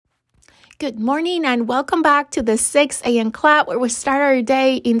Good morning and welcome back to the 6 a.m. Club where we start our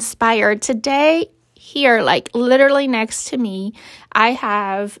day inspired. Today, here, literally next to me, I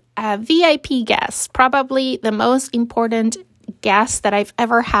have a VIP guest, probably the most important guest that I've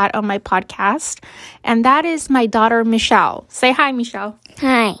ever had on my podcast. And that is my daughter, Michelle. Say hi, Michelle.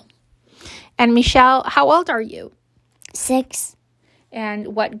 Hi. And Michelle, how old are you? 6. And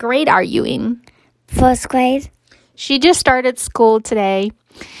what grade are you in? 1st grade. She just started school today.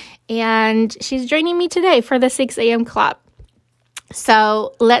 And she's joining me today for the 6 a.m. Club.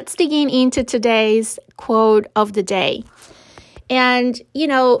 So let's dig into today's quote of the day. And,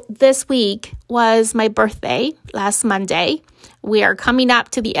 this week was my birthday, last Monday. We are coming up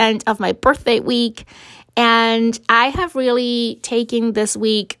to the end of my birthday week. And I have really taken this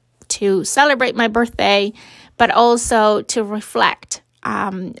week to celebrate my birthday, but also to reflect.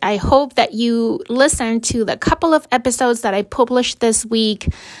 I hope that you listen to the couple of episodes that I published this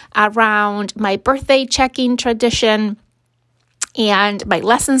week around my birthday check-in tradition and my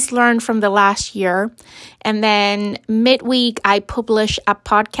lessons learned from the last year. And then midweek, I published a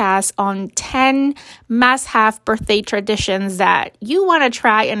podcast on 10 must-have birthday traditions that you want to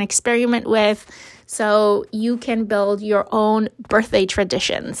try and experiment with so you can build your own birthday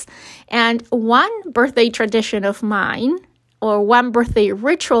traditions. And one birthday tradition of mine, or one birthday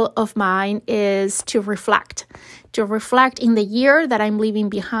ritual of mine, is to reflect in the year that I'm leaving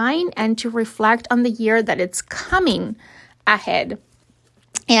behind and to reflect on the year that it's coming ahead.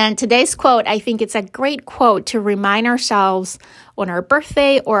 And today's quote, I think it's a great quote to remind ourselves on our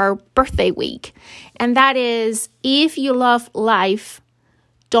birthday or our birthday week. And that is, if you love life,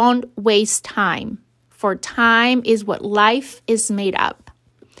 don't waste time, for time is what life is made of.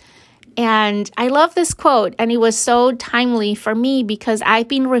 And I love this quote, and it was so timely for me because I've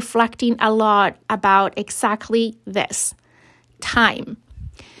been reflecting a lot about exactly this, time.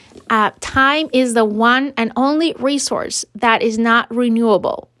 Time is the one and only resource that is not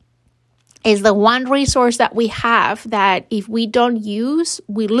renewable. It's the one resource that we have that if we don't use,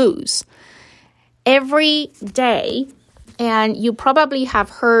 we lose. Every day, and you probably have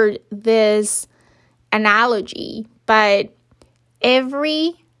heard this analogy, but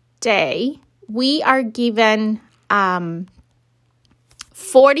every day we are given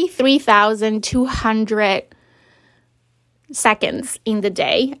 43,200 seconds in the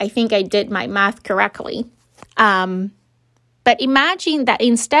day. I think I did my math correctly. But imagine that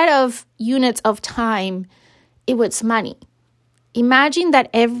instead of units of time, it was money. Imagine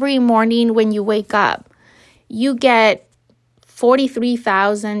that every morning when you wake up, you get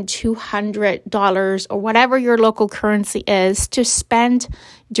 $43,200 or whatever your local currency is to spend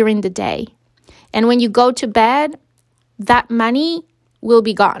during the day. And when you go to bed, that money will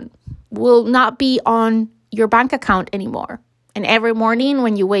be gone, will not be on your bank account anymore. And every morning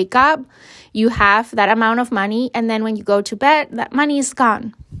when you wake up, you have that amount of money. And then when you go to bed, that money is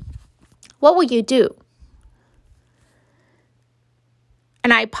gone. What will you do?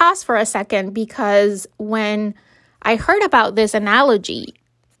 And I paused for a second because when I heard about this analogy,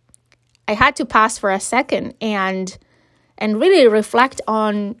 I had to pause for a second and really reflect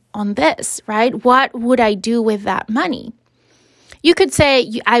on this, right? What would I do with that money? You could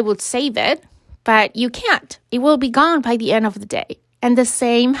say I would save it, but you can't. It will be gone by the end of the day. And the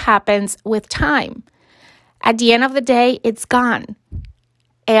same happens with time. At the end of the day, it's gone.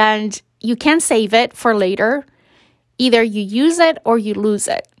 And you can't save it for later. Either you use it or you lose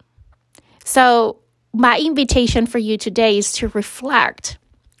it. So my invitation for you today is to reflect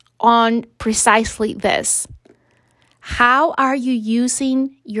on precisely this. How are you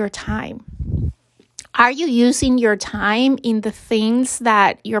using your time? Are you using your time in the things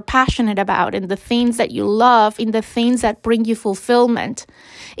that you're passionate about, in the things that you love, in the things that bring you fulfillment,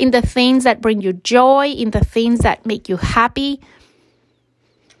 in the things that bring you joy, in the things that make you happy?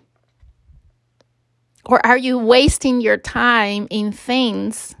 Or are you wasting your time in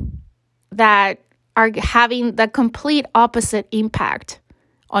things that are having the complete opposite impact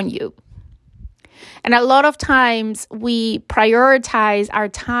on you? And a lot of times we prioritize our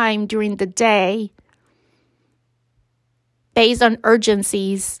time during the day based on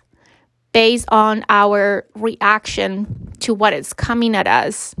urgencies, based on our reaction to what is coming at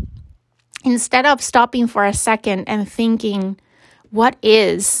us, instead of stopping for a second and thinking, what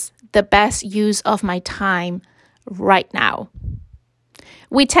is the best use of my time right now?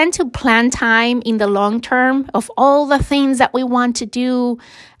 We tend to plan time in the long term of all the things that we want to do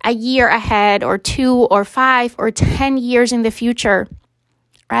a year ahead or 2 or 5 or 10 years in the future,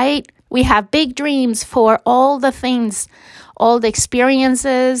 right? We have big dreams for all the things, all the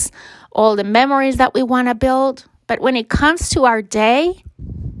experiences, all the memories that we want to build. But when it comes to our day,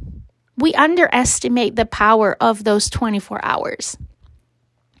 we underestimate the power of those 24 hours.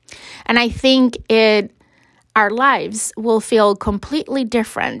 And I think our lives will feel completely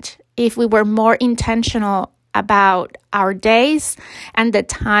different if we were more intentional about our days and the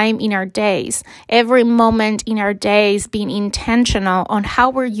time in our days. Every moment in our days being intentional on how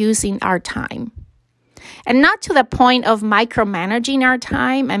we're using our time. And not to the point of micromanaging our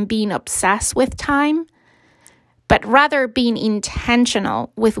time and being obsessed with time, but rather being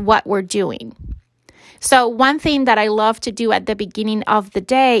intentional with what we're doing. So one thing that I love to do at the beginning of the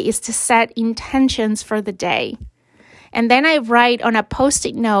day is to set intentions for the day. And then I write on a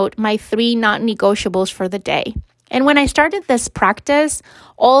Post-it note my 3 non-negotiables for the day. And when I started this practice,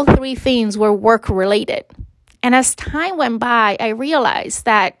 all 3 things were work-related. And as time went by, I realized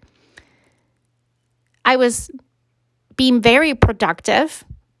that I was being very productive,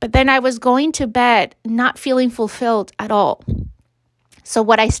 but then I was going to bed not feeling fulfilled at all. So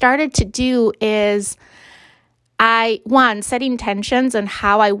what I started to do is set intentions on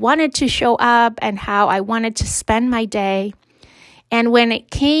how I wanted to show up and how I wanted to spend my day. And when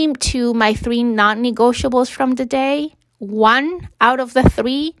it came to my 3 non-negotiables from the day, 1 out of the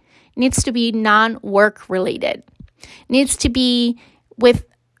 3 needs to be non-work related. Needs to be with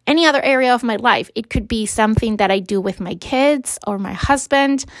any other area of my life. It could be something that I do with my kids or my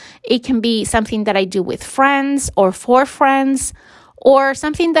husband. It can be something that I do with friends or for friends, or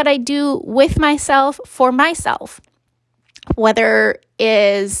something that I do with myself for myself. Whether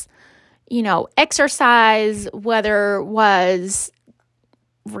is, exercise, whether was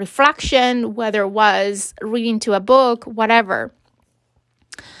reflection, whether was reading to a book, whatever.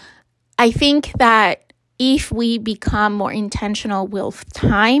 I think that if we become more intentional with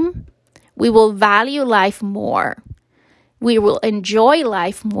time, we will value life more. We will enjoy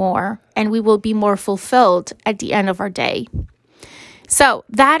life more, and we will be more fulfilled at the end of our day. So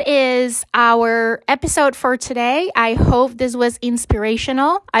that is our episode for today. I hope this was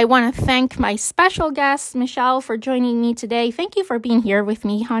inspirational. I want to thank my special guest, Michelle, for joining me today. Thank you for being here with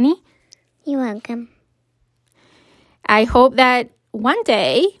me, honey. You're welcome. I hope that one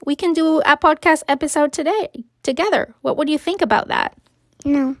day we can do a podcast episode together. What would you think about that?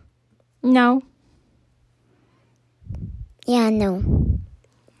 No. No? Yeah, no.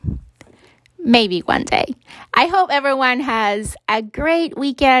 Maybe one day. I hope everyone has a great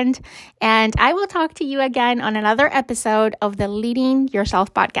weekend, and I will talk to you again on another episode of the Leading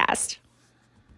Yourself podcast.